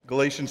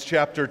Galatians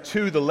chapter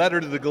 2, the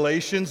letter to the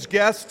Galatians.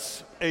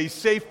 Guests, a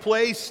safe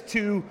place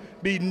to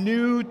be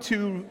new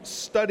to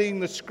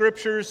studying the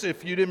scriptures.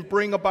 If you didn't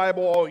bring a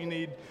Bible, all you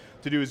need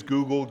to do is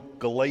Google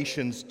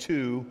Galatians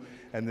 2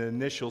 and the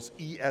initials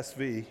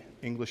ESV,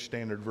 English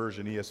Standard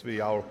Version, ESV.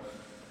 I'll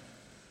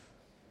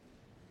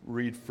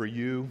read for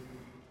you.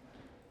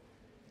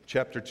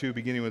 Chapter 2,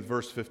 beginning with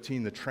verse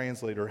 15, the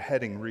translator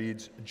heading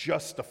reads,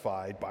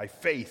 Justified by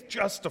faith.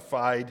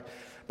 Justified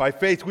by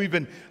faith. We've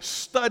been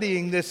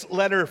studying this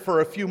letter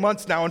for a few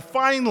months now, and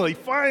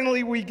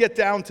finally we get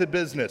down to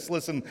business.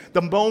 Listen,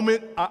 the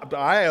moment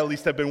I at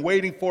least have been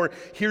waiting for,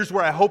 here's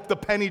where I hope the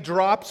penny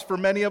drops for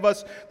many of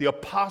us. The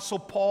Apostle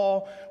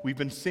Paul, we've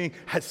been seeing,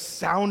 has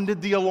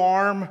sounded the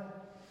alarm.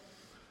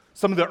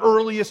 Some of the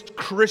earliest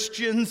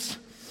Christians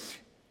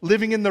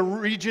living in the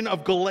region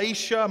of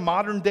Galatia,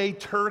 modern-day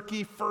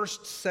Turkey,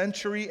 1st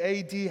century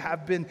AD,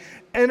 have been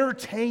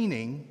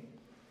entertaining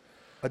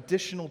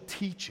additional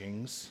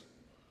teachings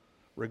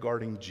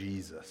regarding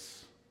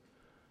Jesus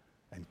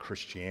and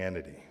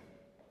Christianity.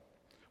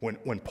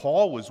 When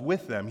Paul was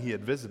with them, he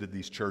had visited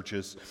these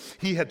churches.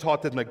 He had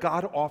taught them that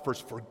God offers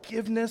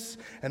forgiveness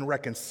and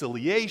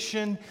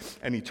reconciliation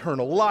and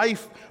eternal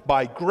life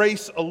by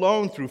grace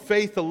alone, through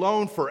faith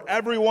alone, for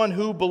everyone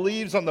who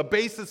believes on the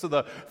basis of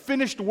the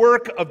finished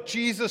work of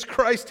Jesus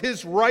Christ,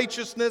 his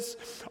righteousness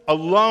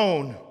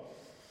alone.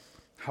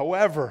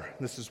 However,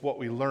 this is what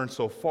we learned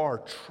so far,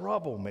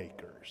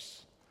 troublemakers,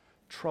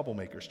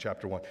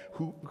 chapter 1,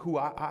 who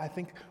I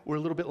think were a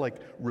little bit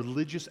like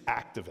religious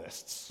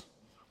activists.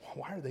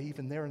 Why are they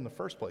even there in the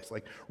first place?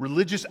 Like,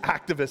 religious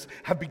activists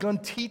have begun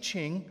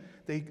teaching,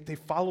 they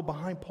follow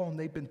behind Paul, and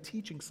they've been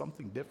teaching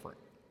something different.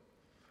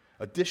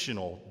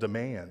 Additional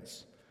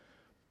demands.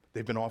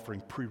 They've been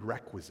offering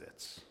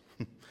prerequisites,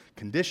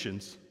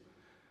 conditions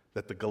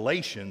that the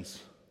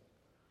Galatians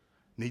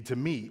need to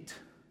meet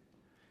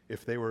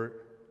if they were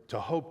to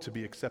hope to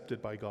be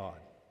accepted by God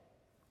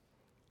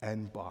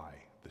and by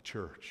the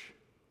church.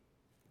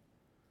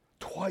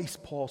 Twice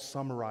Paul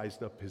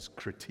summarized up his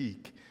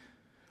critique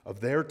of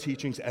their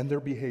teachings and their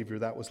behavior.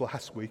 That was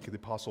last week, the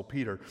Apostle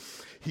Peter.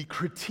 He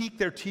critiqued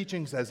their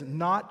teachings as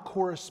not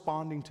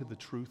corresponding to the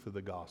truth of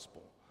the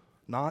gospel.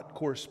 Not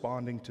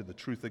corresponding to the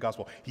truth of the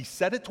gospel. He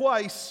said it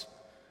twice,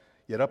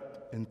 yet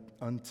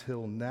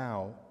until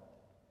now,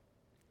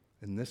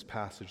 in this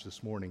passage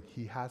this morning,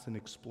 he hasn't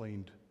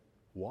explained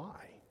why.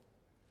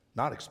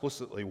 Not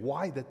explicitly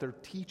why that their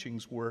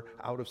teachings were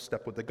out of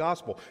step with the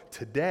gospel.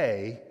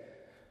 Today,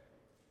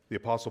 the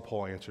Apostle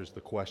Paul answers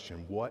the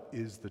question, what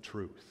is the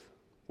truth?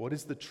 What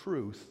is the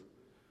truth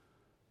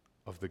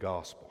of the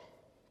gospel?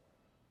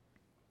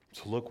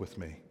 So look with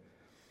me.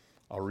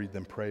 I'll read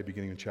them pray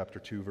beginning in chapter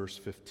 2, verse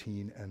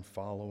 15 and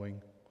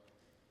following.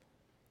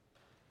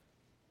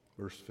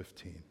 Verse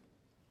 15.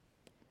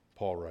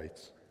 Paul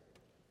writes,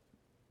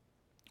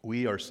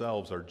 We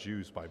ourselves are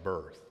Jews by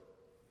birth,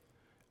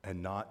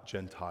 and not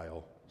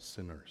Gentile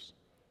sinners.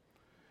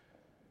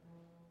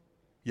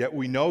 Yet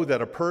we know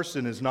that a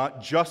person is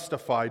not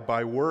justified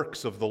by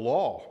works of the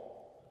law,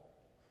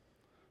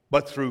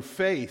 but through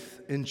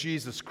faith in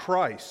Jesus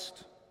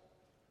Christ.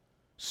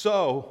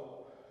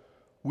 So,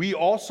 we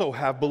also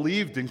have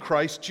believed in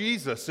Christ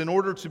Jesus in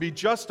order to be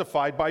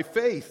justified by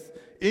faith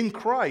in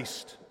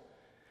Christ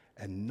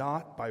and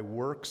not by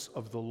works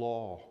of the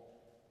law.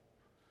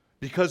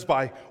 Because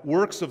by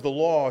works of the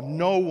law,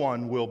 no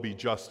one will be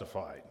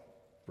justified.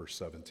 Verse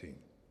 17.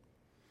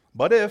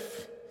 But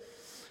if,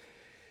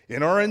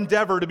 in our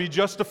endeavor to be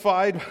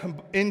justified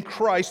in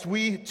Christ,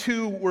 we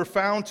too were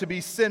found to be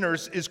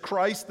sinners, is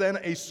Christ then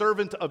a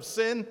servant of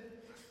sin?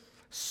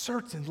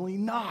 Certainly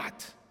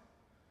not.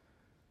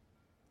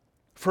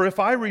 For if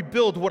I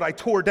rebuild what I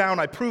tore down,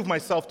 I prove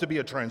myself to be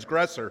a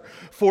transgressor.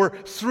 For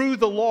through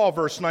the law,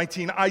 verse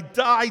 19, I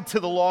died to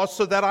the law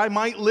so that I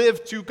might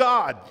live to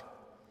God.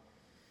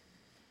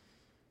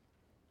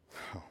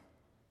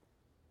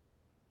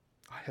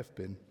 I have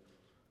been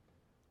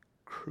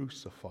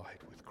crucified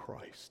with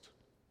Christ.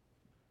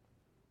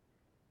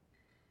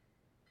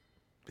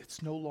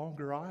 It's no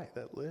longer I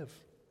that live,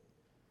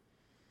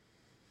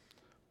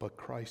 but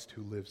Christ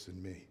who lives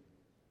in me.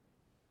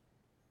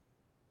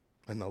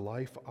 And the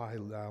life I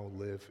now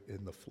live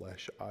in the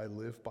flesh, I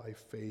live by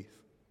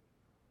faith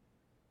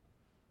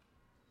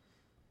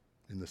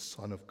in the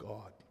Son of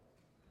God,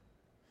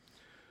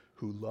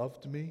 who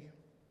loved me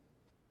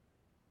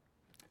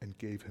and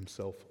gave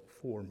himself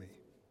for me.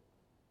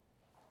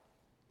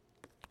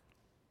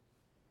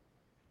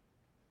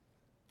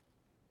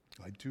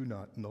 I do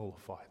not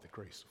nullify the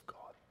grace of God.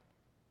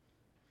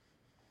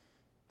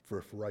 For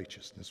if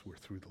righteousness were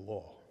through the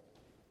law,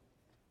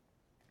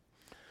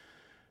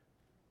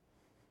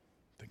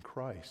 then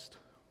Christ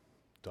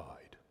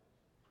died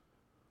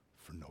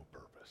for no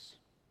purpose.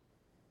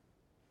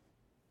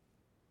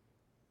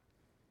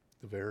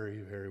 The very,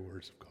 very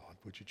words of God.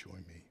 Would you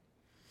join me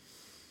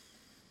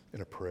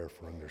in a prayer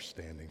for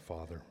understanding?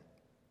 Father,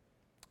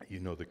 you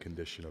know the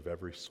condition of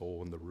every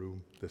soul in the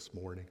room this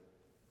morning.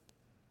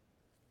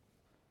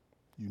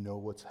 You know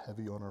what's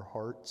heavy on our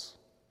hearts.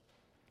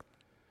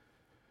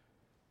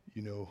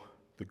 You know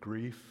the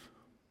grief.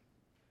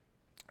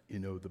 You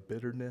know the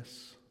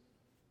bitterness.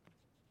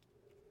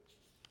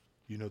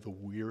 You know the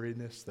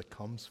weariness that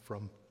comes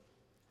from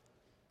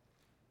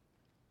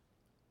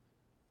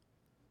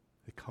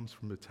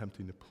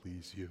attempting to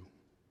please you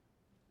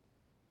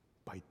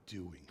by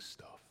doing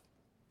stuff.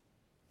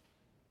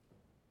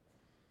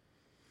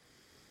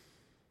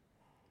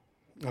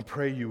 I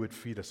pray you would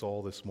feed us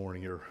all this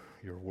morning. Your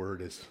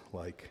word is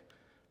like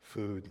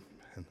food,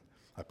 and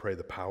I pray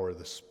the power of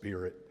the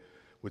Spirit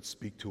would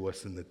speak to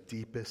us in the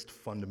deepest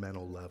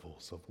fundamental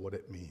levels of what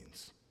it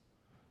means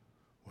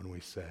when we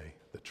say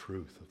the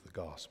truth of the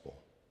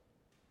gospel.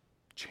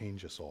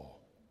 Change us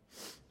all.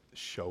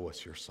 Show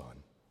us your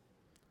Son.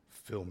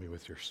 Fill me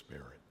with your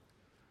Spirit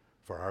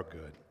for our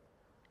good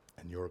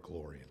and your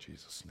glory in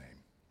Jesus' name.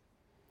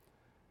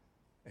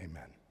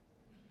 Amen.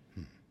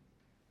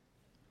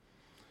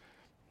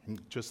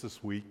 Just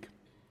this week,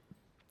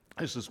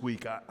 I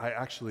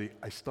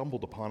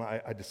stumbled upon,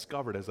 I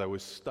discovered as I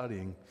was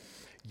studying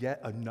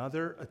yet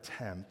another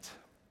attempt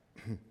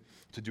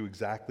to do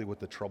exactly what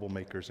the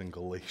troublemakers in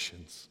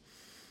Galatians,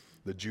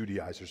 the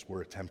Judaizers,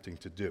 were attempting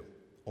to do.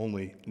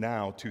 Only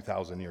now,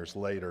 2,000 years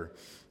later,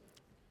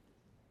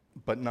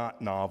 but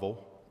not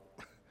novel.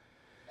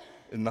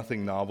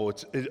 Nothing novel.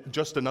 It's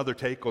just another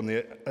take on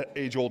the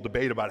age-old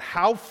debate about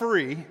how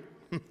free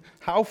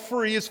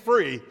is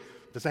free.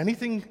 Does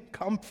anything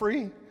come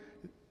free?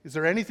 Is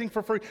there anything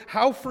for free?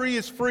 How free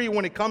is free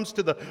when it comes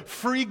to the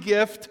free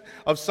gift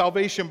of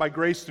salvation by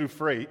grace through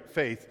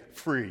faith?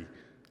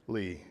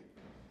 Freely.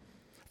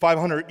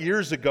 500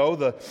 years ago,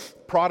 the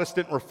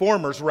Protestant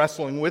reformers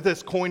wrestling with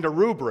this coined a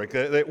rubric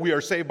that we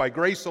are saved by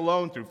grace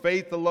alone, through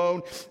faith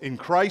alone, in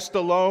Christ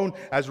alone,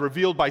 as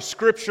revealed by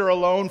Scripture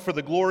alone, for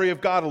the glory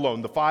of God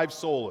alone, the five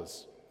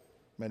solas.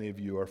 Many of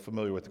you are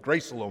familiar with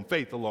grace alone,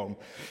 faith alone,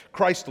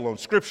 Christ alone,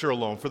 Scripture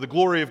alone, for the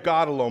glory of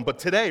God alone. But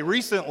today,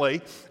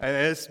 recently, and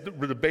this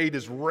debate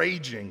is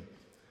raging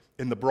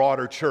in the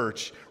broader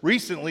church,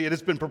 recently it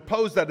has been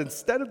proposed that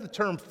instead of the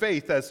term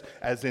faith,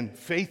 as in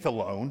faith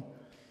alone,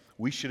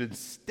 we should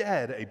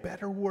instead, a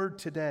better word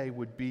today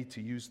would be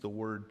to use the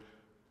word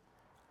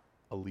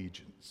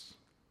allegiance.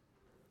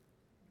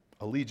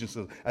 Allegiance,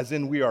 as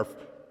in we are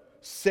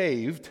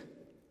saved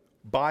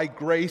by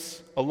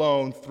grace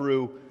alone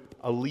through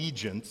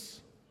allegiance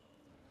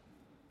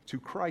to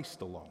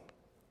Christ alone.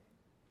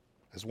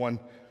 As one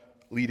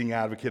leading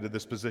advocate of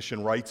this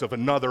position writes of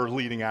another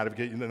leading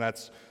advocate, and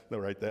that's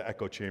the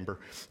echo chamber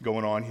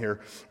going on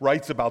here,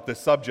 writes about this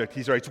subject.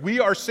 He writes,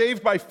 "We are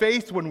saved by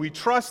faith when we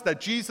trust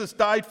that Jesus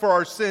died for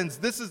our sins.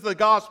 This is the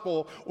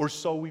gospel, or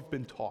so we've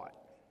been taught."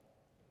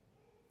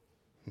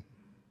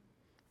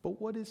 But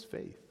what is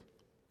faith?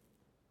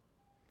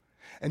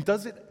 And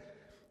does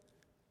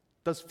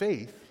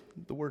faith,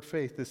 the word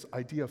faith, this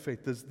idea of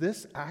faith, does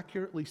this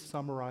accurately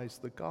summarize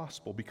the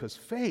gospel? Because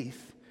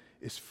faith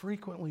is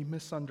frequently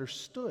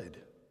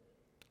misunderstood.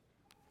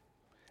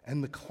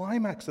 And the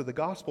climax of the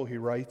gospel, he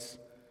writes,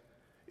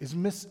 is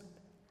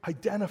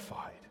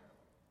misidentified.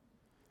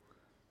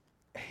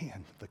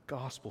 And the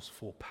gospel's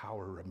full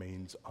power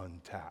remains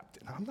untapped.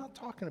 And I'm not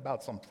talking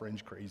about some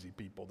fringe crazy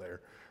people there,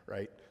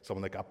 right?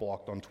 Someone that got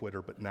blocked on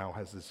Twitter but now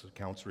has his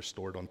accounts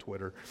restored on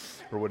Twitter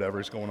or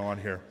whatever is going on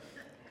here.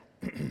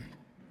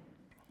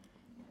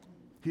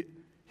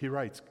 He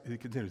writes, he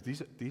continues,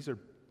 these are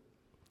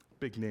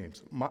big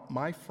names.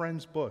 My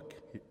friend's book,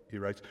 he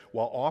writes,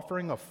 while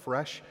offering a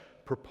fresh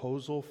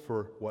proposal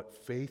for what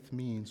faith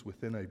means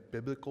within a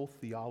biblical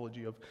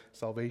theology of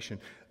salvation,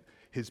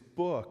 his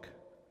book,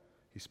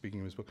 he's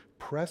speaking of his book,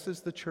 presses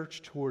the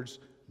church towards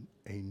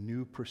a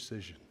new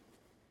precision.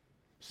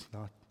 It's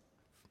not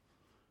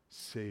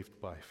saved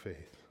by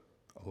faith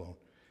alone.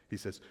 He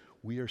says,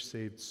 we are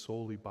saved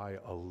solely by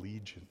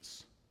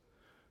allegiance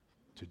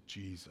to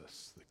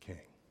Jesus the King.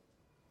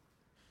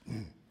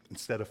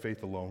 Instead of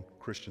faith alone,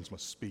 Christians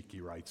must speak,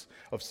 he writes,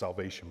 of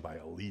salvation by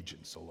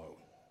allegiance alone.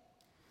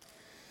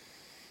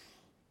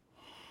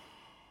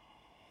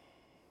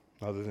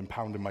 Other than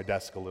pounding my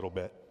desk a little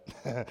bit,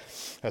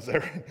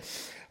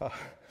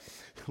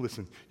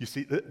 listen, you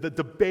see, the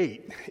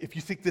debate, if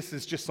you think this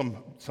is just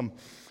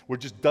we're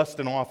just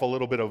dusting off a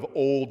little bit of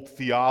old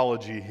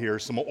theology here,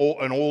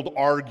 an old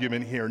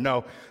argument here.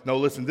 No,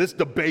 listen, this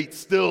debate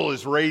still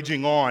is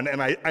raging on,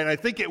 and I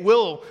think it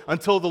will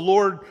until the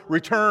Lord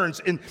returns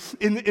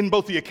in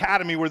both the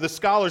academy where the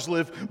scholars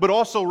live, but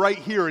also right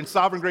here in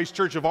Sovereign Grace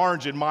Church of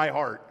Orange in my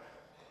heart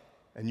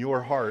and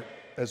your heart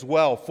as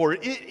well. For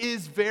it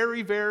is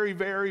very, very,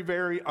 very,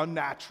 very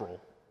unnatural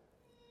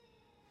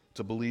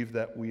to believe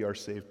that we are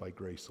saved by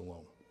grace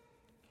alone,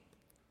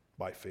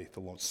 by faith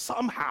alone.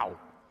 Somehow,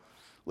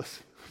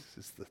 listen,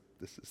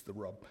 this is the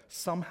rub.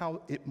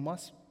 Somehow it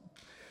must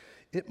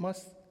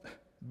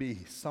be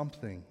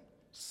something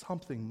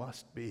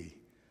must be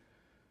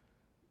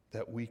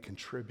that we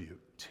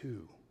contribute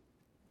to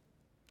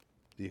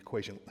the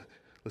equation.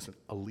 Listen,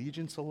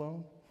 allegiance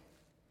alone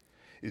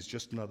is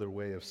just another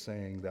way of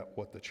saying that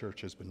what the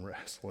church has been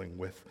wrestling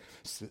with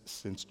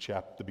since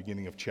the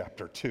beginning of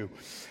chapter 2.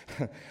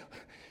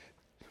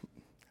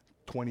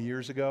 20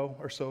 years ago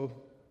or so,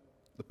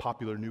 the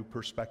popular new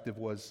perspective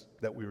was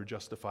that we were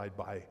justified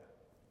by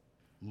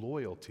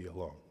loyalty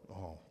alone.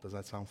 Oh, does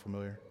that sound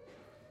familiar?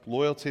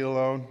 Loyalty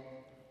alone,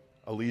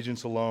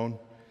 allegiance alone.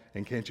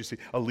 And can't you see?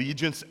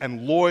 Allegiance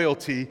and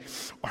loyalty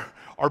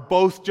are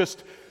both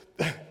just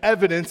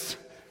evidence,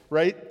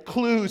 right?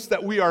 Clues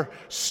that we are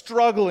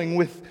struggling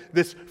with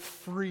this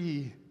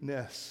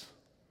freeness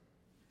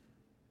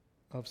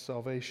of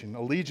salvation.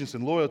 Allegiance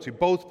and loyalty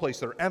both place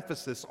their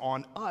emphasis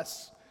on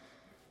us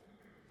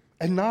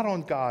and not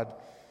on God.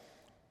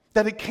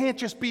 That it can't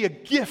just be a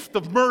gift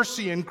of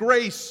mercy and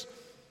grace.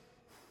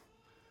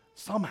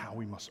 Somehow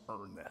we must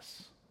earn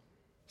this.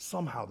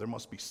 Somehow there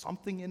must be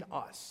something in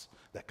us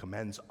that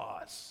commends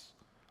us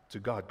to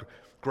God.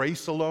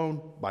 Grace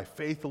alone, by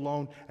faith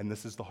alone, and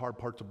this is the hard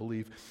part to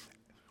believe,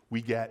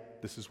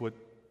 this is what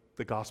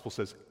the gospel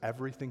says,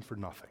 everything for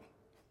nothing.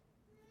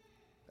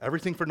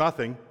 Everything for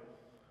nothing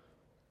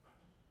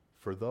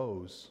for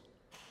those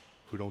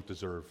who don't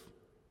deserve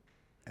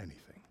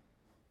anything.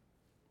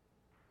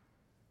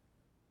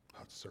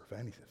 Don't deserve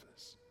any of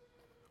this.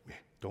 We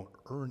don't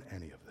earn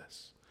any of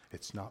this.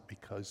 It's not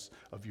because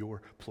of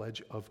your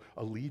pledge of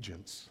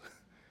allegiance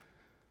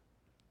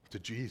to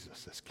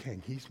Jesus as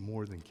King. He's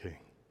more than King.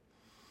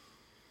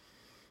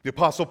 The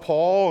Apostle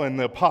Paul and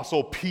the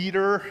Apostle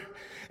Peter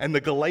and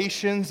the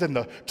Galatians and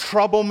the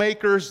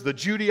troublemakers, the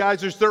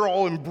Judaizers, they're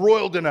all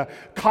embroiled in a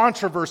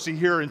controversy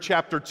here in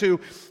chapter 2,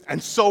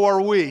 and so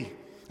are we.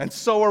 And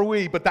so are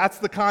we, but that's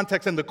the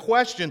context. And the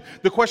question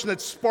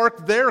that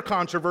sparked their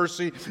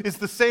controversy is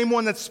the same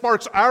one that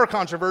sparks our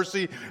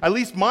controversy, at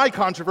least my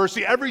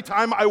controversy, every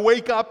time I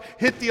wake up,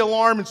 hit the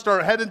alarm, and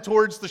start heading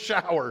towards the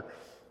shower.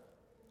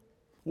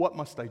 What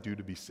must I do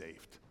to be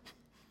saved?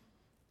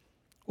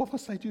 What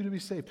must I do to be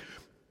saved?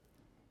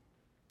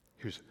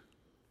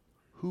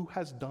 Who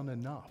has done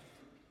enough?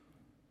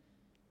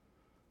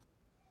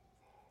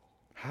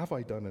 Have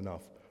I done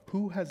enough?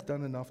 Who has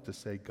done enough to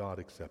say God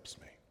accepts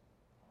me?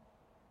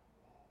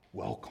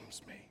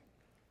 Welcomes me,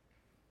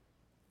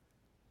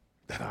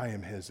 that I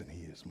am his and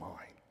he is mine?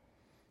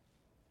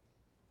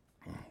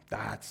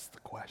 That's the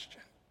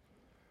question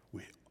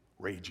we're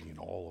raging in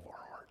all of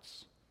our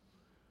hearts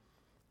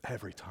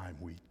every time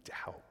we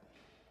doubt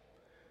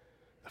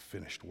the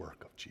finished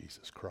work of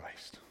Jesus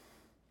Christ.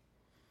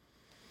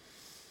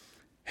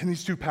 In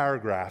these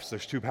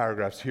there's two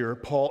paragraphs here.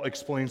 Paul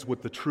explains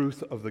what the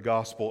truth of the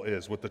gospel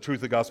is. What the truth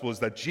of the gospel is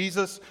that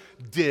Jesus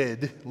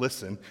did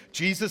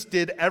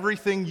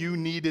everything you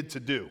needed to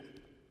do.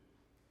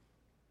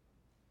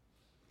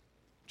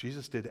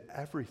 Jesus did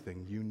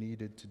everything you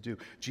needed to do.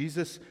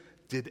 Jesus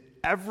did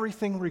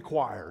everything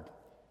required.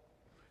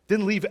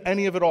 Didn't leave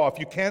any of it off.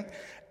 You can't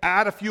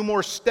add a few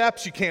more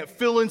steps. You can't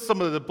fill in some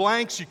of the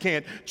blanks. You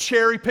can't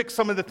cherry pick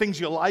some of the things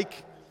you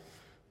like.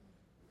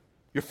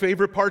 Your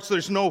favorite parts,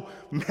 there's no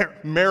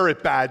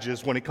merit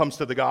badges when it comes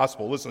to the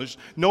gospel. Listen, there's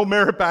no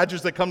merit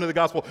badges that come to the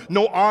gospel.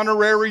 No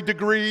honorary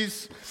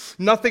degrees.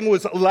 Nothing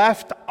was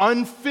left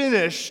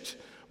unfinished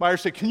by our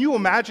Savior. Can you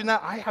imagine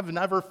that? I have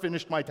never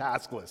finished my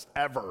task list,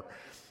 ever.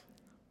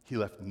 He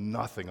left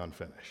nothing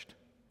unfinished.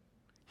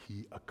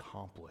 He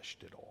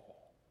accomplished it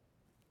all.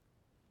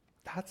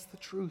 That's the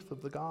truth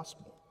of the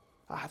gospel.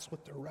 That's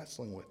what they're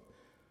wrestling with.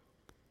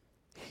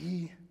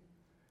 He,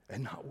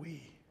 and not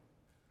we,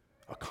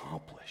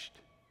 accomplished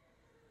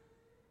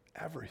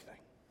everything.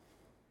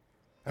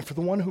 And for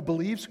the one who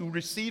believes, who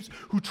receives,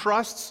 who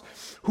trusts,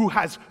 who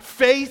has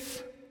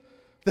faith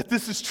that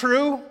this is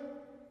true,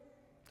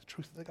 the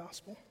truth of the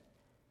gospel,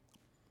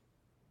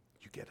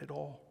 you get it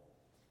all.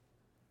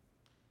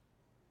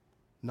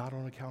 Not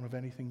on account of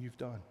anything you've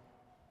done,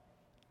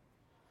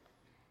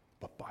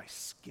 but by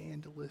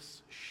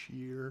scandalous,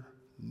 sheer,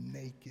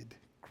 naked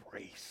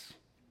grace.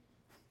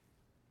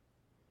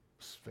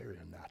 It's very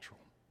unnatural.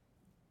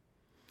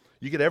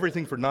 You get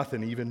everything for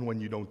nothing even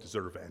when you don't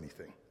deserve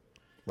anything,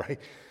 right?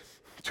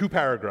 2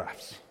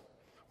 paragraphs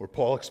where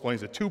Paul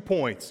explains it. 2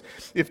 points.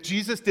 If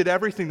Jesus did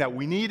everything that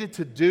we needed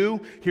to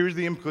do, here's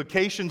the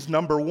implications.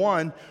 Number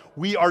 1,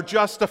 we are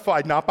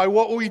justified not by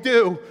what we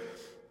do,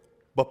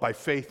 but by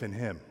faith in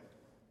him.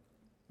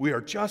 We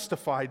are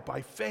justified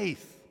by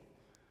faith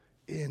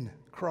in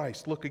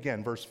Christ. Look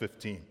again, verse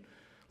 15.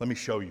 Let me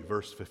show you,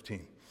 verse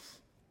 15.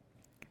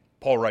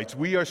 Paul writes,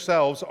 we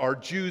ourselves are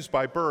Jews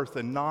by birth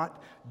and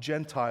not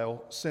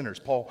Gentile sinners.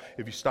 Paul,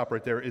 if you stop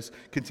right there, is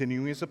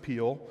continuing his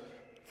appeal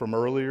from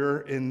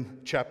earlier in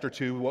chapter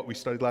 2, what we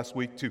studied last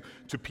week,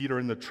 to Peter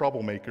and the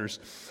troublemakers.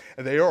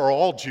 And they are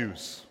all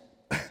Jews,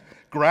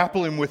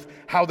 grappling with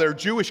how their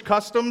Jewish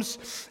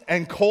customs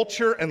and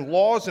culture and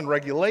laws and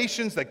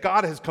regulations that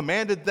God has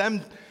commanded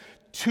them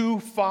to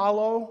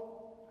follow.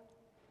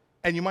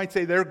 And you might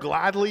say they're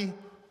gladly,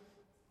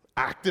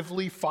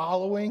 actively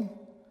following.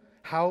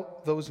 How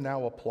those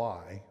now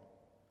apply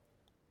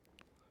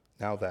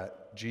now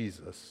that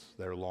Jesus,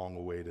 their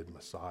long-awaited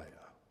Messiah,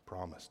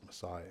 promised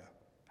Messiah,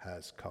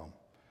 has come.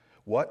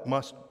 What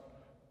must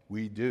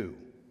we do?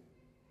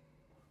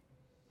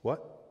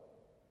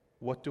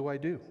 What do I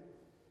do?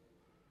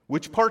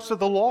 Which parts of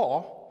the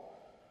law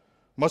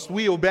Must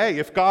we obey?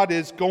 If God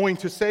is going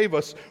to save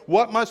us,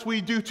 what must we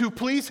do to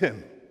please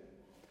him?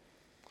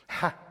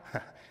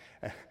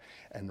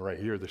 And right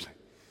here, they're saying,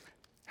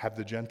 have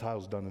the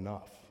Gentiles done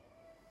enough?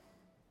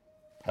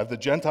 Have the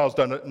Gentiles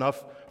done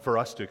enough for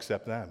us to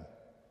accept them?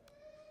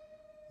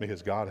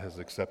 Because God has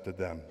accepted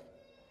them.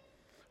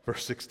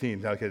 Verse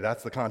 16, okay,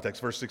 that's the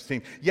context. Verse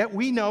 16, yet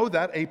we know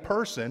that a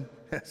person,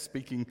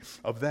 speaking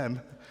of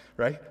them,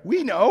 right?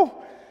 We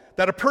know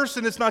that a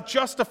person is not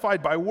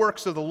justified by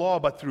works of the law,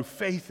 but through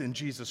faith in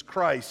Jesus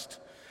Christ.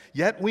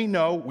 Yet we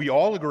know, we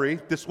all agree,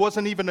 this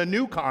wasn't even a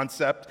new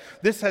concept.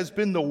 This has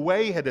been the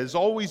way it has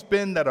always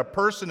been, that a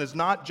person is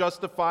not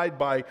justified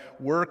by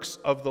works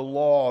of the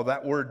law.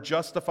 That word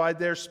justified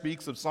there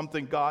speaks of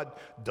something God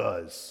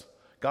does.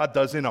 God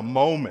does in a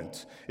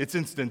moment. It's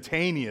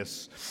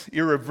instantaneous,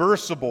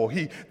 irreversible.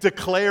 He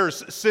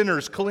declares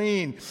sinners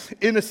clean,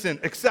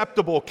 innocent,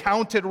 acceptable,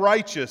 counted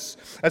righteous.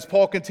 As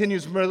Paul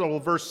continues, middle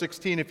of verse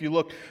 16, if you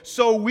look,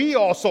 so we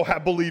also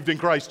have believed in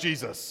Christ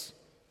Jesus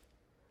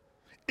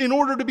in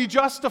order to be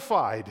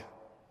justified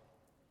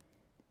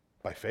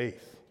by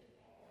faith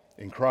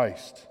in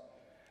Christ,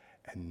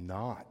 and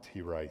not,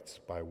 he writes,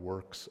 by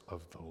works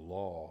of the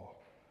law.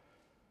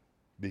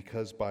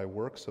 Because by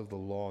works of the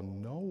law,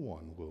 no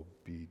one will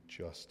be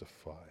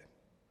justified.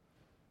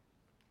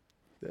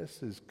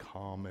 This is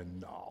common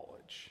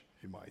knowledge,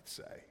 you might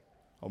say,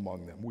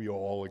 among them. We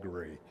all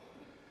agree.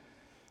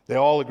 They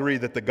all agree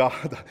that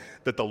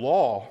the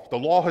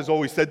law has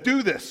always said,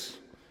 do this,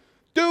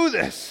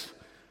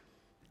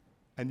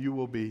 and you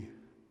will be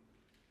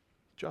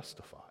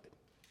justified.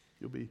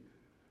 You'll be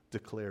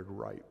declared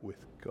right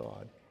with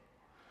God.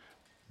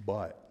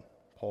 But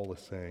Paul is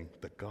saying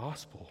the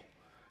gospel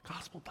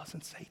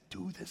doesn't say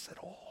do this at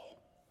all.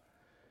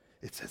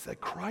 It says that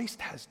Christ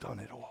has done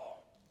it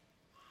all.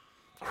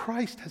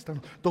 Christ has done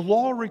it. The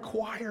law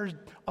requires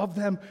of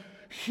them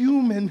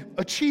human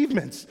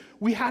achievements.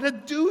 We had to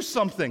do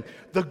something.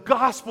 The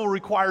gospel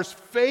requires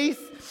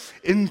faith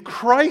in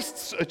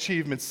Christ's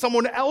achievements,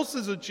 someone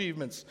else's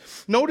achievements.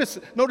 Notice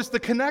the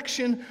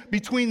connection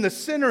between the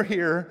sinner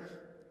here,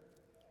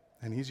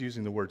 and he's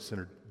using the word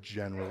sinner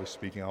generally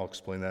speaking. I'll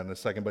explain that in a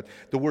second. But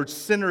the word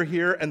sinner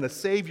here and the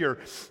Savior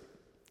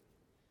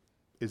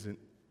isn't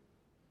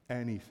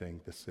anything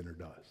the sinner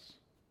does,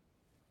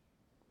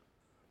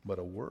 but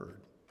a word.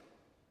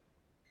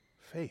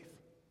 Faith.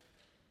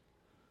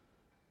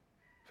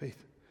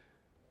 Faith.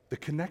 The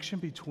connection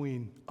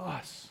between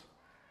us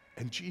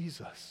and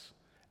Jesus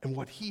and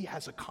what he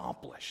has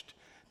accomplished,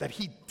 that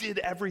he did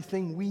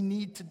everything we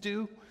need to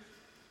do,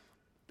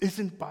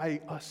 isn't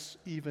by us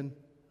even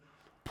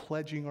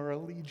pledging our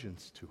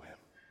allegiance to him,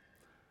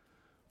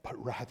 but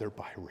rather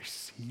by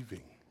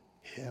receiving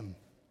him,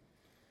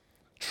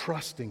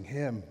 trusting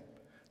him,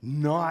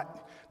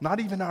 not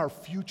even our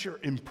future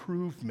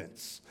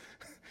improvements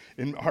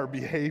in our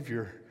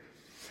behavior.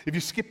 If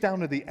you skip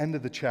down to the end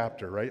of the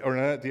chapter, right? Or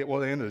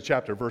the end of the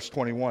chapter, verse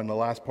 21, the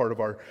last part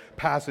of our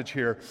passage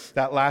here,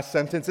 that last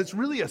sentence, it's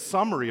really a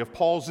summary of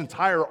Paul's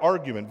entire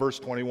argument, verse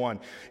 21.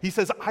 He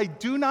says, I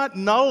do not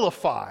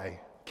nullify,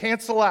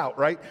 cancel out,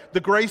 right, the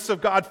grace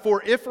of God,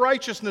 for if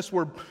righteousness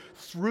were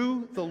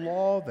through the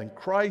law, then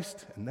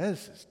Christ, and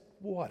this is,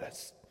 what a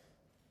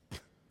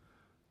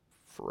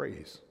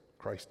phrase,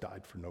 Christ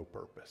died for no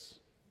purpose.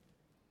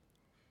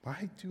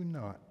 I do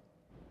not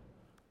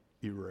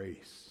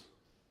erase,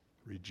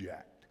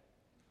 reject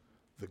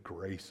the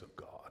grace of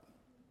God.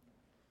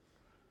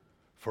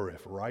 For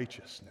if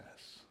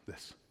righteousness,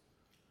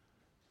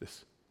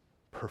 this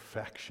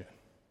perfection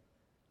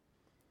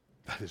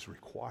that is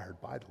required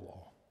by the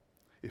law,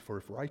 if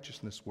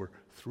righteousness were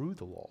through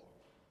the law,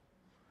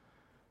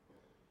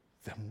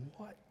 then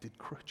what did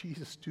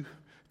Jesus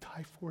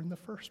die for in the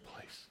first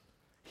place?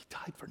 He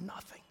died for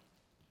nothing.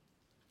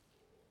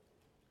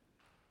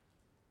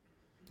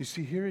 You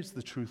see, here is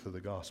the truth of the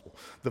gospel.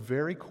 The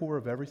very core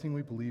of everything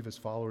we believe as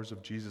followers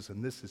of Jesus,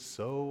 and this is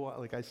so,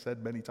 like I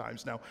said many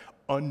times now,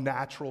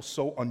 unnatural,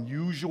 so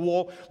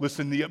unusual.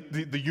 Listen,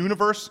 the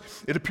universe,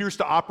 it appears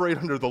to operate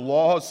under the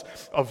laws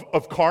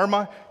of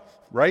karma,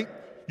 right?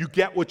 You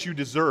get what you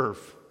deserve.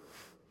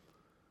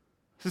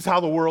 This is how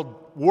the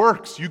world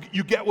works.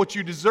 You get what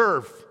you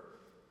deserve.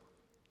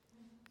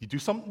 You do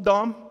something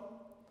dumb,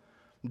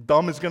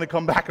 dumb is going to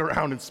come back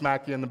around and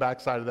smack you in the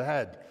backside of the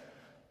head.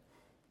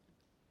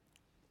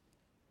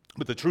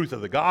 But the truth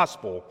of the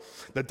gospel,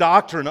 the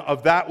doctrine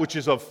of that which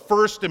is of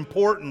first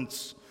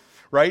importance,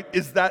 right,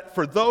 is that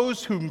for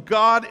those whom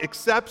God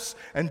accepts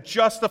and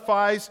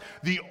justifies,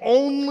 the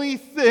only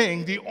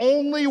thing, the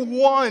only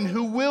one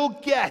who will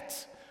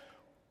get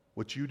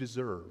what you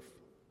deserve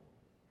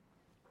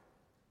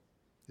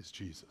is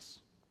Jesus.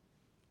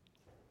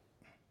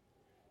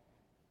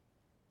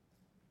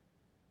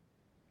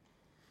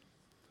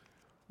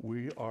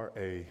 We are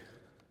a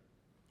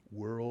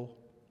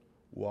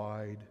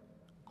worldwide,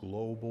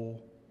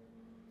 global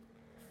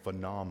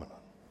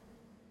phenomenon.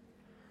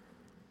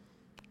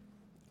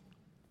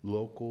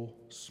 Local,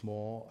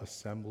 small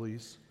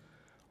assemblies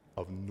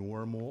of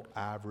normal,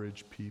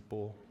 average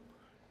people,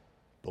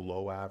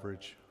 below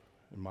average,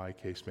 in my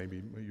case,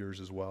 maybe yours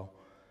as well,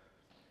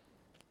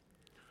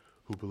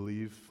 who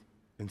believe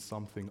in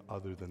something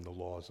other than the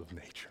laws of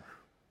nature.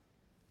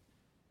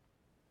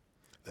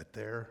 That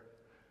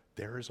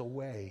there is a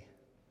way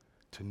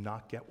to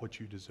not get what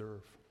you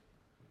deserve.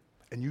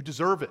 And you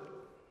deserve it.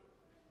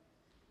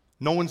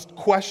 No one's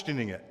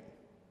questioning it.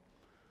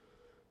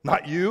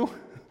 Not you,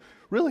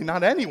 really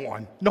not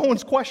anyone. No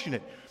one's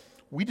questioning it.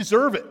 We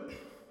deserve it.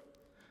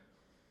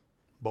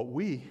 But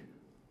we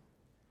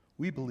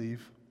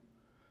believe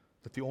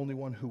that the only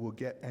one who will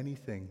get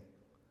anything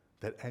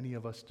that any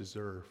of us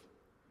deserve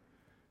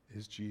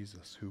is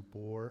Jesus, who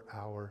bore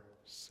our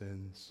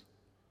sins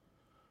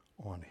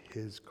on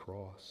his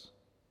cross.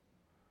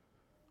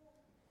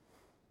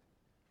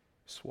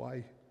 That's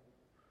why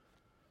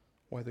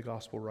the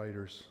gospel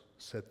writers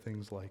said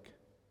things like,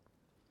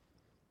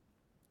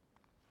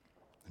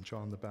 and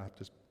John the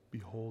Baptist,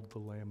 "Behold the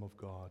Lamb of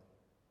God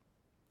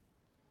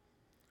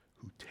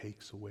who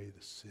takes away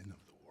the sin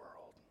of the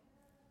world."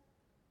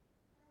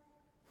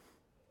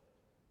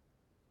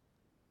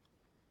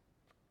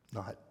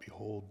 Not,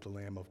 "Behold the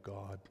Lamb of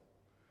God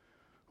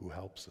who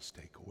helps us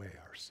take away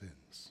our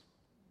sins."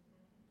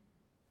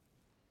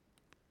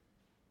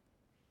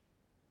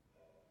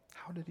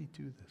 How did he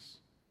do this?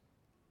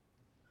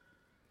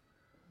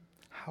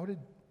 How did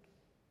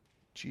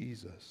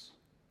Jesus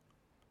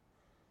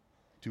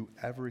do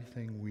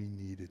everything we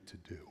needed to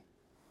do?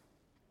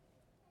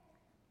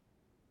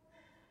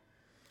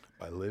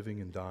 By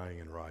living and dying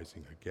and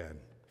rising again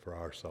for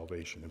our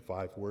salvation. In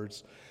 5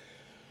 words,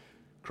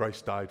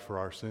 Christ died for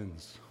our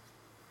sins.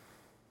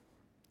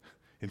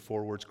 In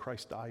 4 words,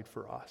 Christ died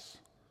for us.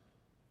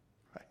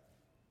 Right?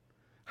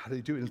 How did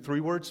he do it? In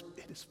 3 words,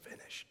 it is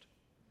finished.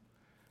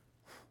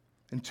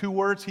 In 2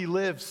 words, he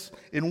lives.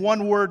 In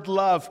 1 word,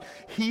 love.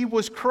 He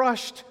was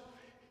crushed.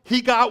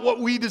 He got what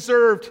we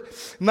deserved.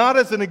 Not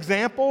as an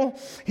example.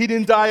 He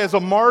didn't die as a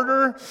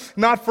martyr.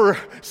 Not for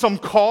some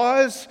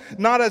cause.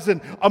 Not as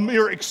a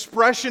mere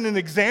expression, an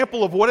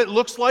example of what it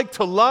looks like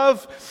to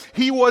love.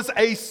 He was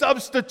a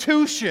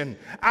substitution.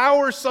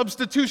 Our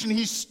substitution.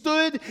 He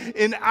stood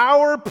in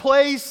our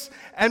place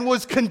and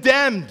was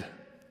condemned.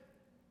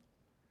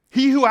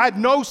 He who had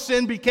no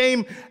sin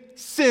became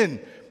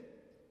sin.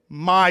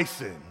 My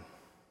sin.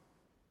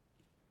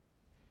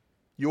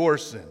 Your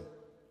sin.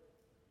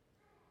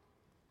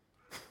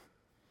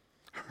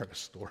 I heard a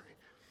story.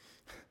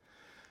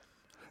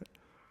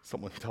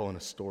 Someone telling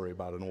a story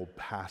about an old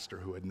pastor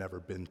who had never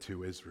been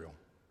to Israel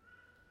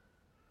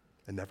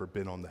and never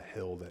been on the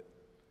hill that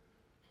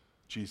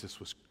Jesus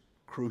was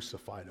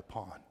crucified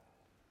upon.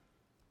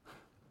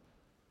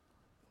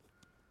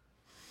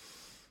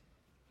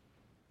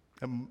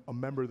 And a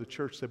member of the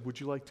church said, "Would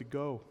you like to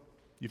go?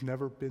 You've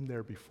never been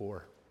there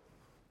before."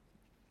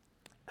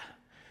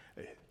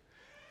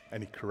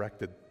 And he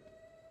corrected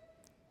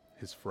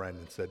his friend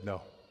and said,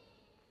 "No,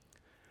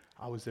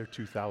 I was there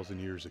 2,000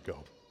 years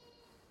ago.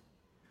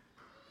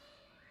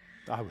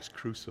 I was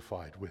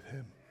crucified with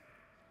him.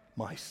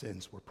 My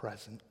sins were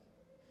present.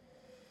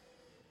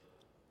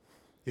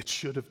 It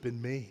should have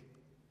been me.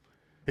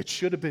 It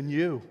should have been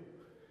you.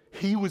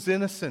 He was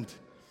innocent.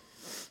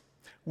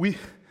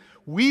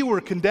 We were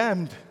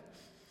condemned.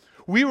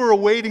 We were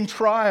awaiting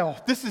trial.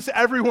 This is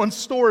everyone's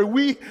story.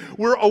 We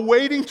were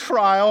awaiting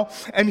trial,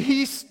 and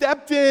he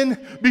stepped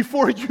in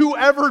before you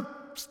ever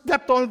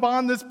stepped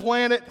on this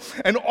planet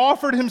and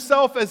offered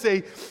himself as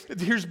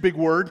here's a big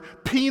word,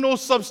 penal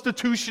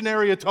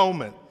substitutionary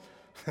atonement.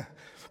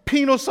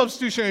 Penal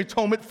substitutionary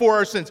atonement for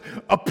our sins,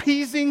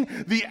 appeasing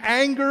the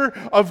anger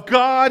of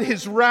God,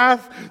 his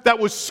wrath that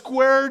was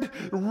squared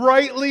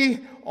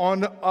rightly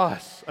on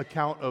us,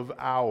 account of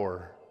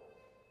our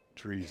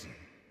treason.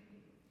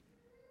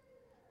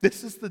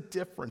 This is the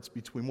difference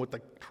between what the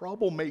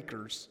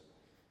troublemakers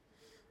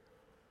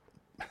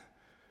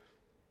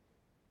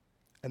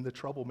and the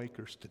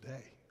troublemakers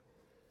today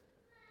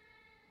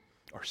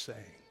are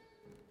saying.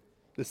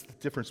 This is the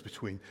difference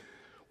between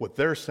what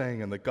they're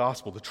saying and the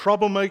gospel. The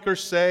troublemakers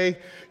say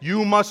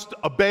you must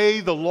obey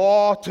the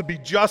law to be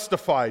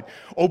justified.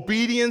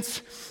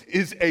 Obedience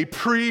is a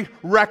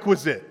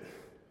prerequisite.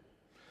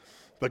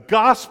 The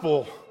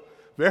gospel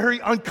very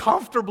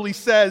uncomfortably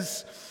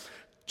says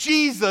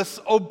Jesus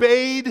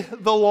obeyed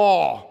the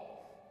law.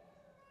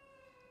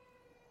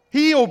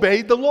 He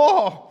obeyed the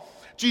law.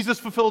 Jesus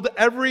fulfilled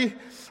every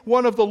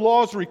one of the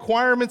law's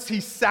requirements. He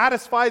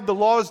satisfied the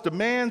law's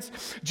demands.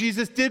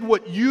 Jesus did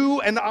what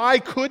you and I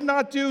could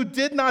not do,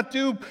 did not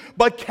do,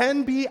 but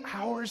can be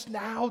ours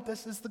now.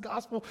 This is the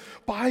gospel.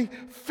 By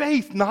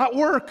faith, not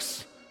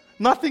works.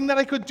 Nothing that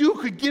I could do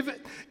could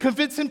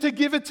convince him to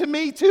give it to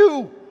me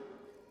too.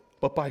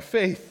 But by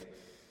faith.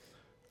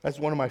 As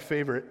one of my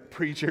favorite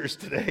preachers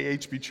today,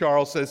 H.B.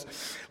 Charles, says,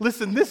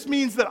 listen, this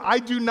means that I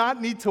do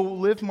not need to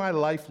live my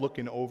life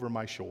looking over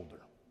my shoulder.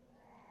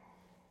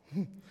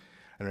 I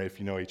don't know if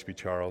you know H.B.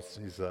 Charles.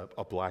 He's a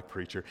black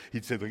preacher.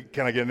 He'd say,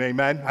 can I get an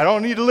amen? I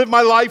don't need to live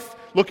my life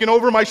looking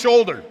over my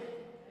shoulder.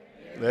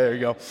 There you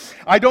go.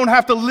 I don't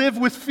have to live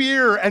with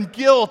fear and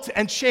guilt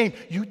and shame.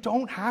 You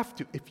don't have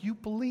to. If you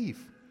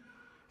believe,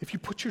 if you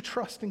put your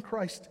trust in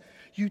Christ,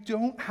 You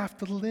don't have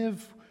to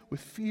live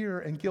with fear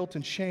and guilt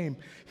and shame.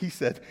 He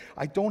said,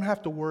 I don't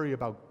have to worry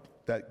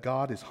about that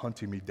God is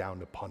hunting me down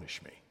to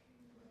punish me.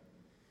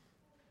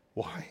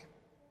 Why?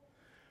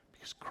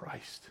 Because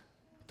Christ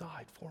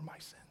died for my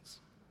sins.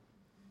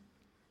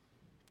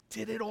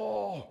 Did it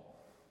all.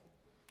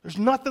 There's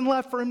nothing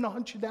left for him to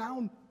hunt you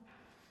down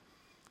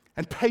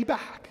and pay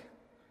back.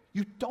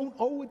 You don't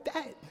owe a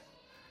debt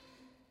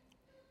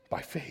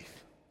by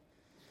faith.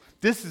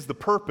 This is the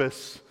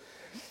purpose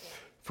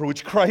for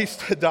which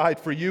Christ had died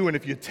for you. And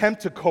if you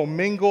attempt to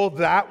commingle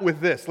that with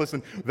this,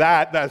 listen,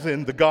 that as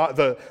in the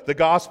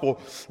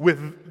gospel,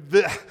 with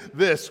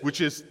this,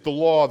 which is the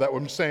law that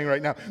I'm saying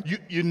right now,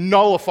 you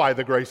nullify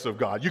the grace of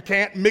God. You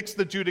can't mix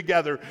the two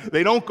together.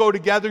 They don't go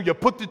together. You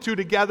put the two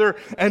together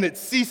and it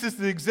ceases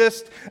to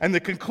exist. And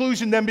the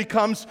conclusion then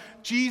becomes,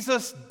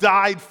 Jesus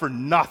died for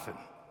nothing.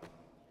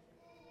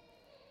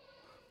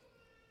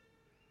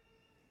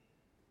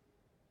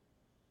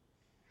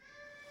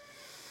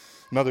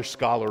 Another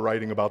scholar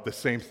writing about the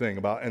same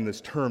thing, and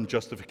this term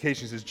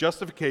justification, says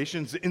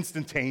justification is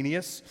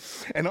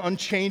instantaneous and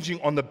unchanging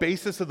on the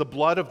basis of the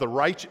blood of the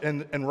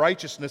and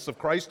righteousness of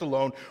Christ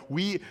alone.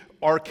 We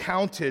are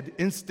counted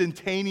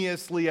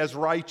instantaneously as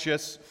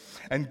righteous,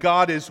 and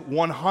God is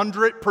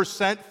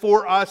 100%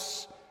 for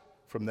us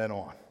from then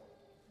on.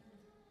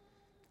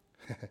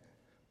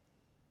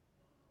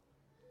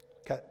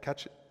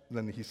 Catch it?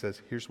 Then he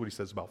says, here's what he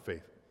says about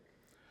faith.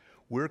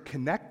 We're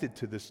connected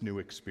to this new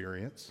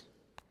experience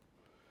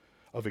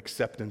of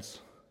acceptance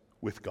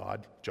with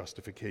God,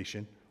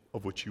 justification,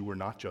 of which you were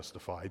not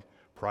justified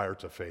prior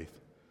to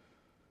faith.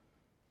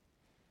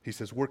 He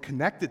says, we're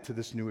connected to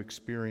this new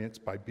experience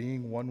by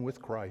being one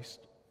with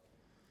Christ.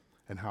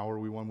 And how are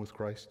we one with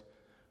Christ?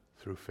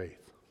 Through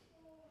faith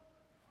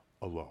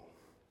alone.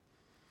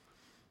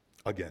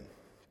 Again,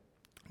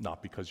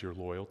 not because you're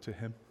loyal to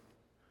him,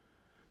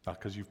 not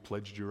because you've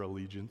pledged your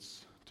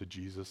allegiance to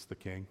Jesus the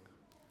King,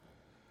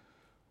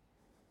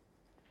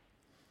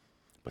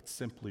 but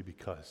simply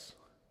because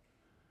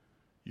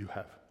you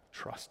have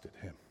trusted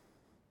him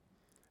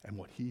and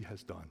what he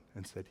has done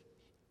and said,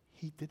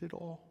 he did it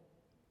all.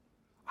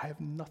 I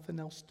have nothing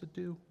else to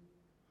do.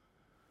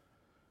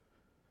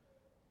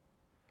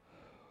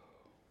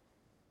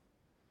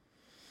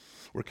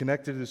 We're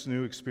connected to this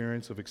new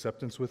experience of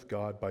acceptance with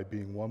God by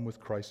being one with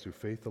Christ through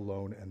faith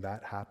alone, and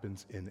that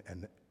happens in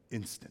an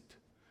instant.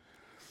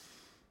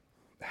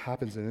 It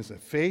happens in an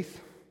instant.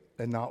 Faith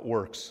and not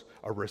works.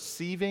 A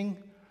receiving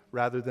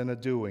rather than a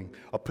doing.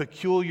 A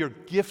peculiar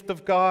gift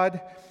of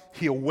God.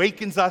 He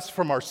awakens us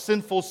from our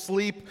sinful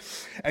sleep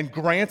and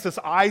grants us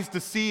eyes to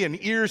see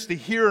and ears to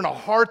hear and a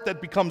heart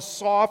that becomes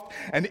soft.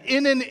 And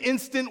in an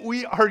instant,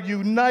 we are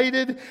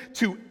united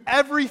to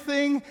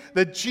everything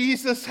that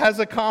Jesus has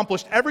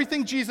accomplished.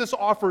 Everything Jesus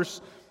offers.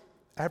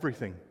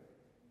 Everything.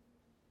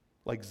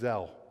 Like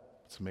Zelle.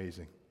 It's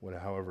amazing.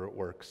 However it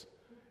works.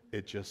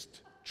 It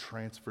just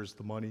transfers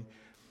the money.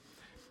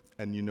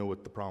 And you know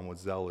what the problem with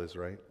Zelle is,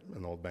 right?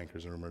 And all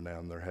bankers remember now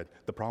in their head.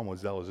 The problem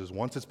with Zelle is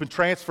once it's been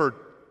transferred,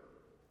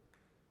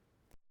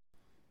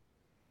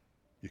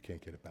 you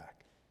can't get it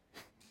back.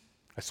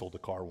 I sold a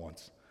car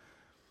once.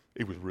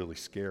 It was really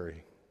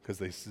scary because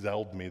they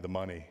Zelled me the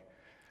money.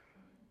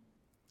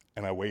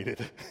 And I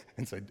waited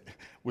and said,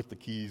 with the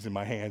keys in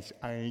my hands,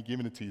 I ain't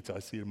giving it to you till I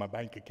see it in my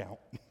bank account.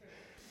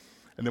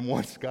 And then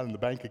once it got in the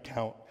bank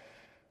account,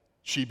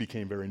 she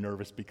became very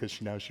nervous because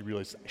she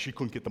realized she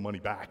couldn't get the money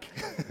back.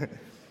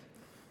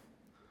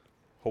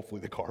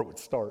 Hopefully the car would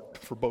start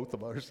for both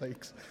of our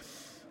sakes.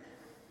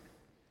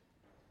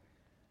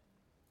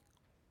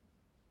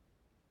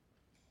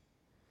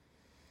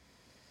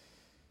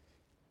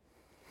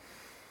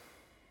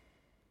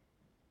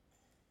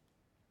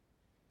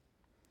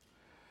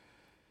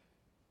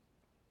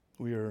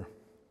 We are,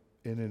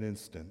 in an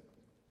instant,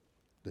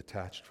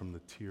 detached from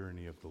the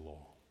tyranny of the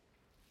law,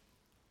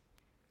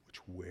 which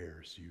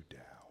wears you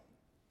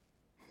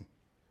down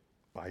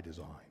by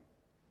design.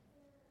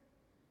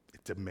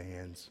 It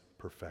demands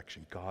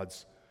perfection.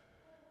 God's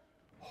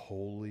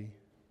holy,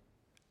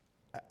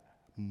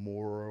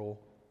 moral,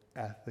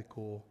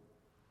 ethical,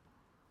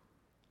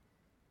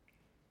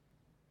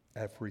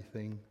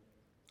 everything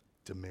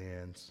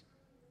demands.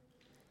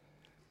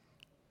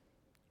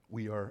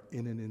 We are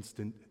in an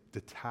instant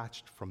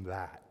detached from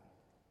that,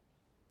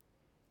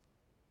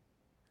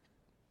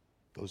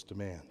 those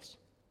demands,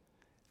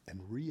 and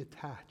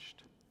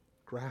reattached,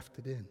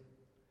 grafted in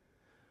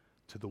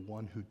to the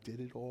one who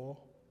did it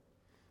all,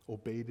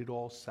 obeyed it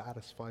all,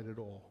 satisfied it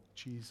all,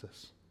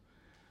 Jesus.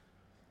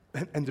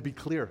 And to be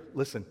clear,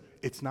 listen,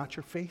 it's not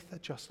your faith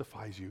that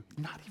justifies you.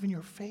 Not even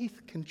your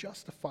faith can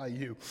justify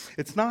you.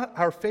 It's not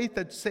our faith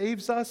that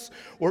saves us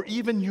or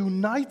even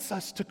unites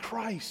us to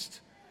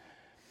Christ.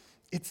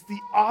 It's the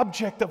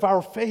object of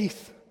our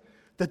faith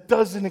that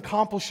does and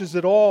accomplishes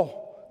it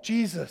all,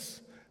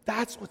 Jesus.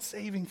 That's what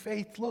saving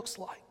faith looks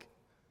like.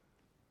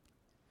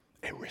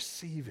 A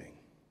receiving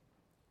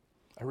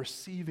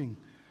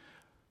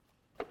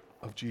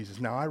of Jesus.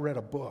 Now, I read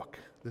a book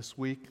this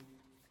week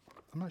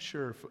I'm not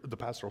sure if the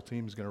pastoral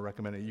team is going to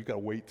recommend it. You got to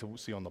wait to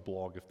see on the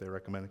blog if they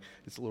recommend it.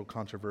 It's a little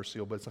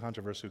controversial, but it's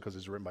controversial because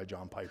it's written by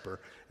John Piper,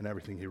 and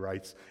everything he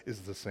writes is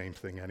the same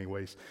thing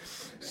anyways.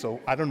 So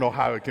I don't know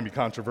how it can be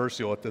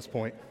controversial at this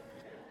point.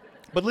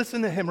 But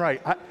listen to him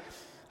write.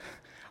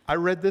 I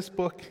read this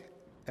book,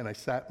 and I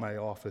sat in my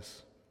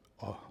office,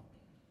 in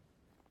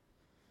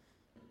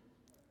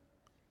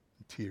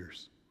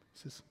tears. He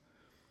says,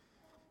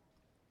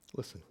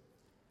 listen.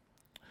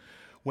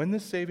 When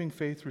this saving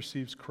faith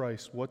receives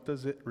Christ, what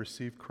does it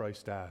receive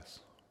Christ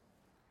as?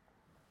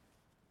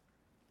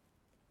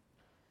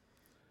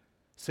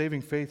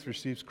 Saving faith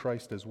receives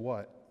Christ as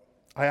what?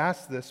 I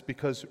ask this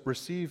because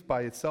receive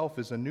by itself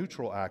is a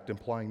neutral act,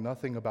 implying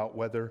nothing about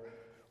whether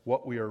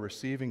what we are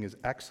receiving is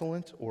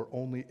excellent or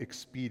only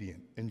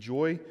expedient.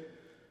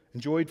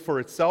 Enjoyed for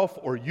itself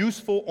or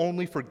useful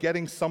only for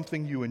getting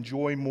something you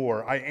enjoy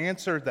more. I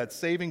answered that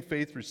saving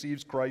faith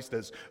receives Christ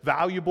as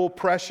valuable,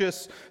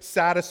 precious,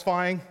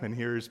 satisfying, and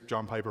here's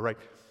John Piper, right?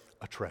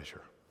 A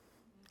treasure.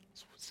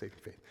 That's what saving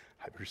faith.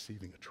 I'm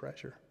receiving a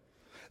treasure.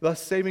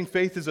 Thus, saving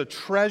faith is a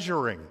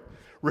treasuring,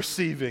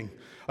 receiving,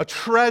 a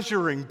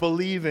treasuring,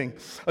 believing,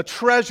 a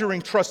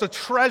treasuring trust, a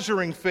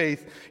treasuring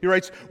faith. He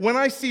writes, when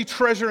I see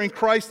treasuring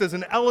Christ as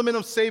an element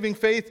of saving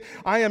faith,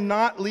 I am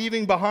not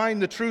leaving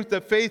behind the truth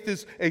that faith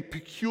is a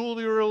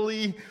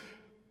peculiarly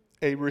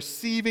a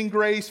receiving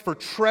grace, for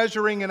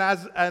treasuring and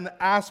as an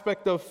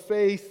aspect of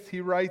faith, he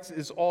writes,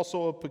 is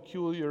also a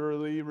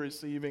peculiarly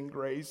receiving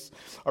grace,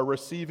 a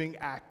receiving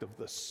act of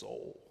the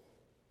soul.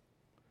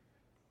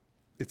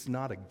 It's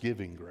not a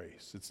giving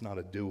grace. It's not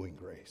a doing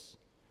grace.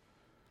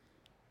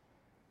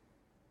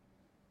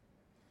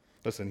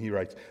 Listen, he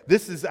writes,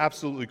 this is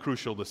absolutely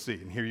crucial to see.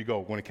 And here you go.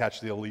 Want to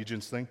catch the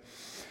allegiance thing?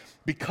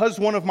 Because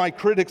one of my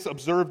critics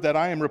observed that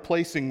I am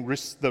replacing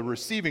the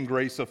receiving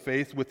grace of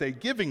faith with a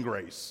giving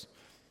grace,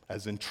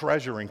 as in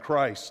treasuring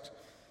Christ.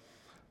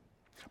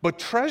 But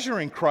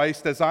treasuring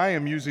Christ, as I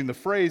am using the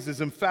phrase, is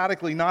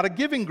emphatically not a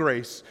giving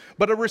grace,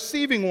 but a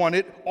receiving one.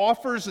 It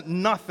offers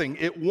nothing.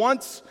 It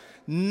wants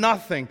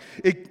nothing.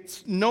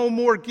 It no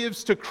more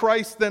gives to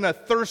Christ than a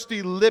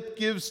thirsty lip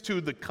gives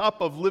to the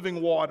cup of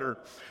living water.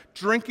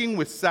 Drinking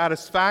with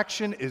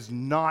satisfaction is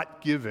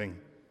not giving.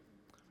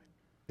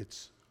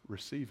 It's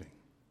receiving,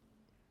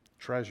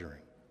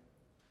 treasuring.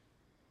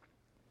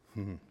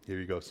 Here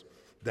he goes.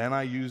 Then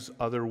I use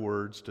other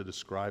words to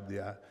describe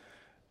the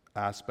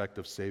aspect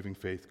of saving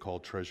faith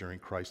called treasuring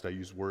Christ. I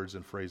use words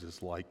and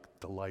phrases like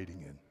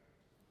delighting in,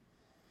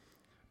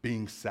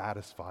 being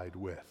satisfied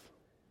with,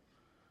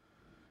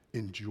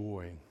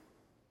 enjoying,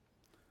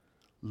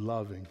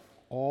 loving,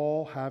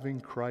 all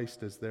having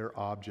Christ as their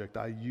object.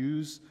 I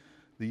use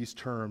these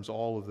terms,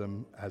 all of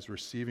them, as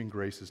receiving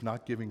graces,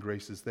 not giving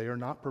graces. They are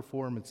not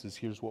performances.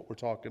 Here's what we're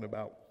talking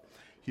about.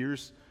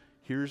 Here's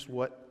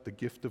what the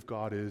gift of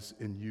God is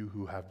in you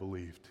who have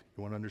believed.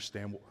 You want to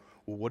understand,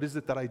 well, what is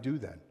it that I do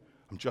then?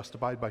 I'm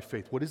justified by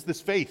faith. What is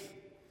this faith?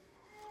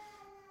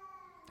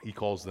 He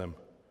calls them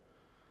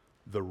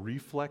the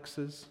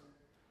reflexes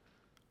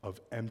of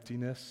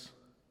emptiness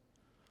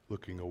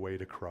looking away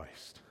to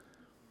Christ.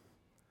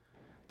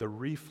 The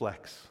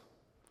reflex,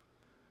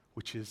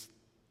 which is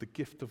the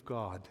gift of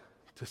God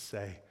to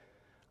say,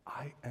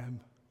 I am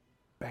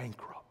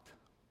bankrupt.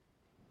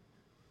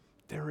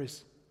 There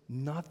is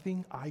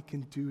nothing I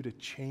can do to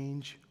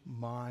change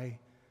my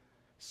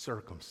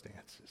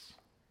circumstances.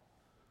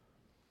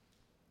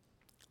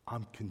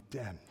 I'm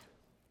condemned.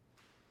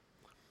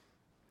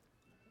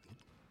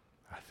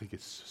 I think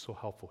it's so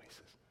helpful, he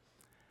says.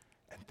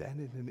 And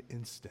then in an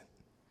instant,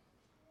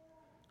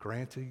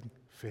 granting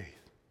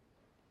faith,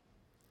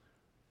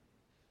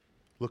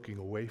 looking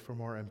away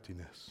from our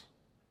emptiness,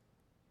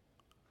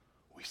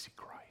 we see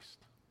Christ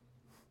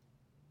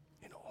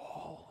in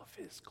all of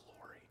his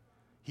glory.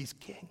 He's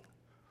king,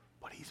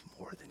 but he's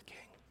more than king.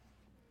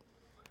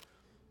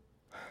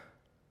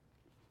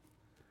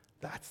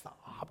 That's the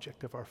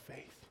object of our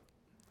faith.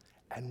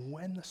 And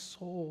when the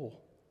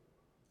soul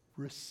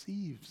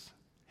receives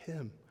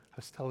him, I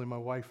was telling my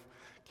wife,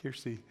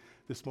 Kirsty,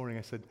 this morning,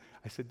 I said,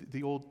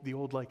 the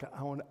old like,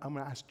 I'm going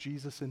to ask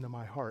Jesus into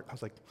my heart. I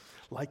was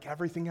like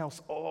everything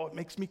else, it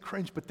makes me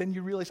cringe. But then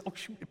you realize,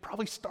 shoot, it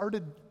probably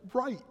started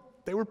right.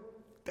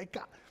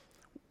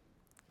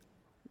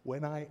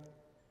 When I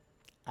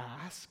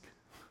ask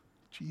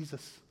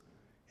Jesus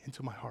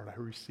into my heart, I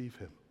receive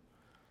him.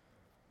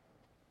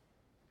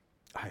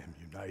 I am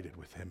united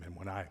with him, and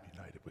when I am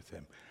united with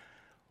him,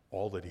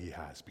 all that he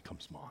has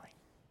becomes mine.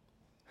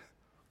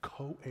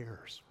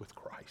 Co-heirs with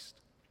Christ.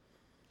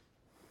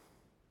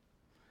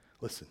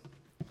 Listen.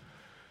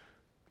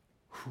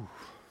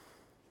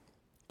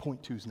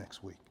 Point 2's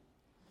next week.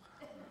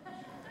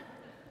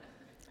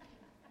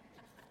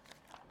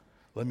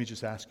 Let me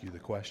just ask you the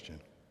question.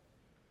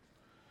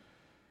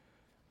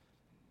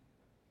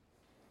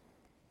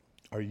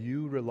 Are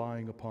you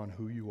relying upon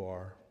who you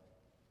are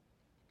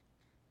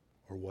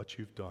or what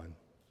you've done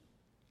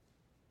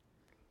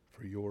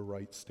for your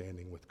right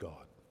standing with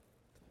God?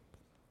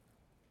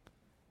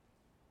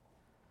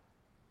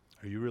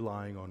 Are you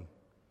relying on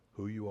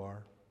who you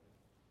are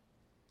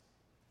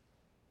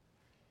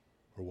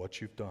or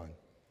what you've done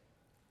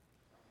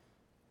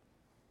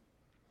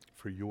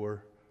for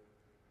your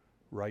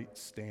right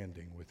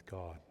standing with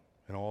God.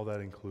 And all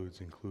that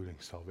includes, including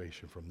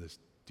salvation from this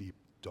deep,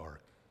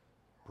 dark,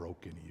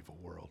 broken, evil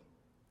world.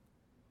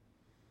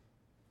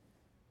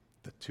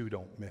 The two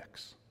don't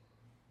mix.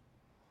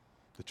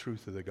 The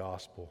truth of the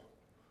gospel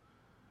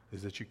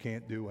is that you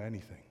can't do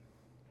anything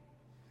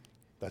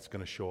that's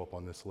going to show up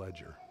on this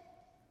ledger.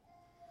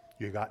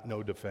 You got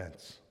no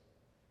defense.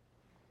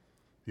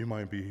 You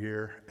might be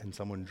here and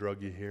someone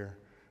drug you here.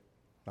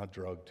 Not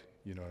drugged,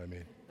 you know what I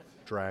mean.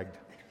 Dragged.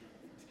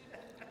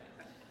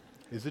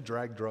 Is it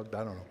dragged, drugged?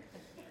 I don't know.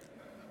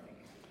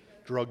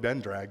 Drugged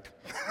and dragged.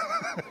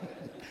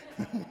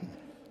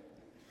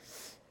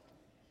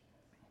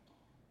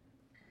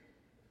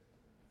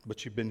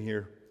 But you've been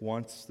here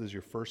once. This is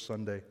your first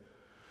Sunday.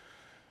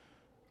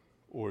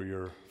 Or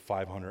your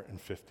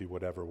 550,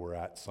 whatever we're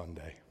at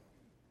Sunday.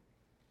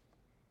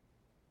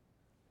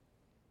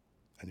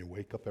 And you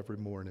wake up every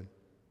morning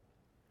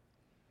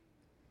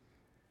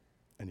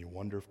and you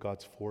wonder if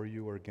God's for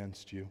you or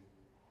against you.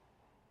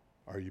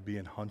 Are you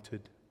being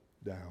hunted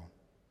down?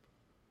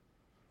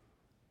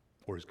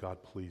 Or is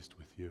God pleased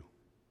with you?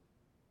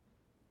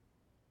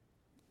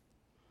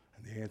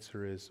 And the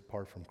answer is,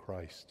 apart from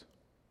Christ,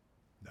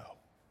 no.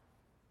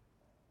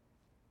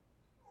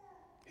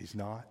 He's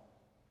not,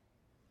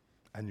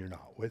 and you're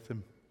not with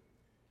him.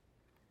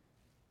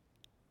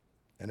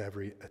 And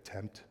every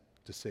attempt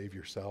to save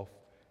yourself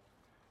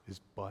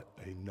is but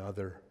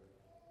another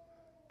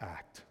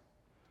act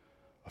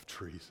of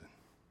treason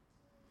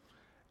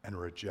and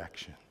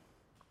rejection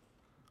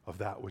of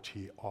that which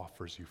he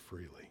offers you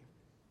freely.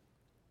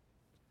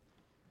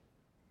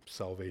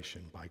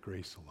 Salvation by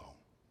grace alone,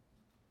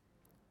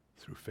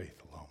 through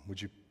faith alone.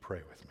 Would you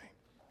pray with me?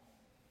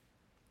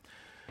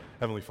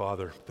 Heavenly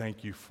Father,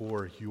 thank you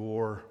for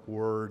your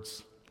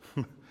words.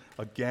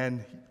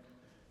 Again,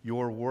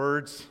 your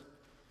words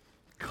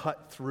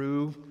cut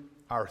through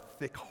our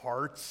thick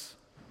hearts,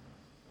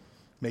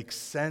 make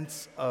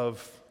sense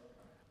of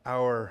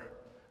our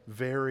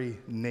very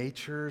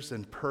natures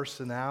and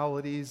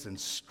personalities and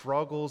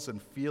struggles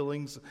and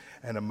feelings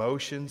and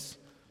emotions.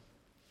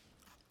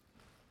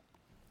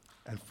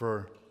 And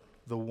for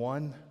the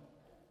one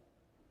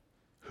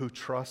who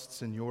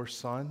trusts in your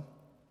Son,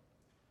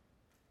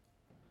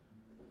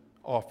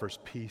 offers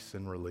peace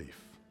and relief.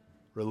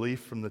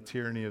 Relief from the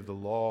tyranny of the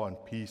law and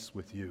peace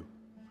with you.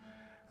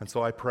 And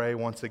so I pray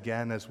once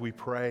again, as we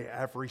pray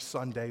every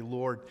Sunday,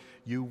 Lord,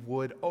 you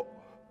would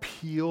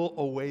peel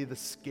away the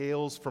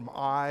scales from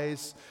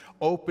eyes,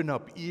 open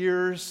up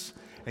ears,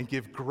 and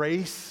give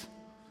grace.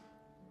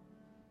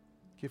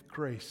 Give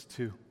grace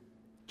to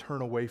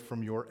turn away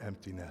from your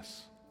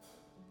emptiness,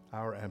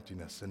 our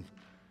emptiness, and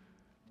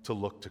to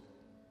look to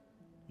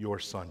your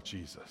Son,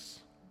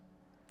 Jesus.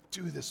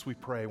 Do this, we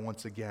pray,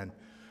 once again,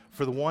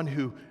 for the one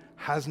who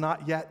has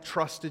not yet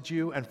trusted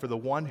you, and for the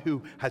one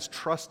who has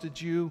trusted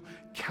you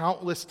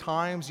countless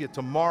times, yet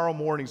tomorrow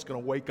morning is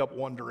going to wake up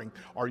wondering,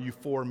 are you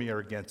for me or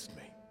against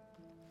me?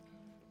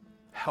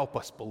 Help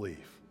us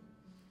believe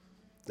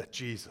that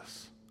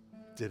Jesus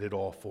did it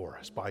all for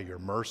us. By your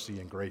mercy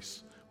and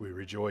grace, we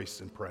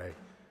rejoice and pray.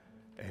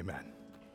 Amen.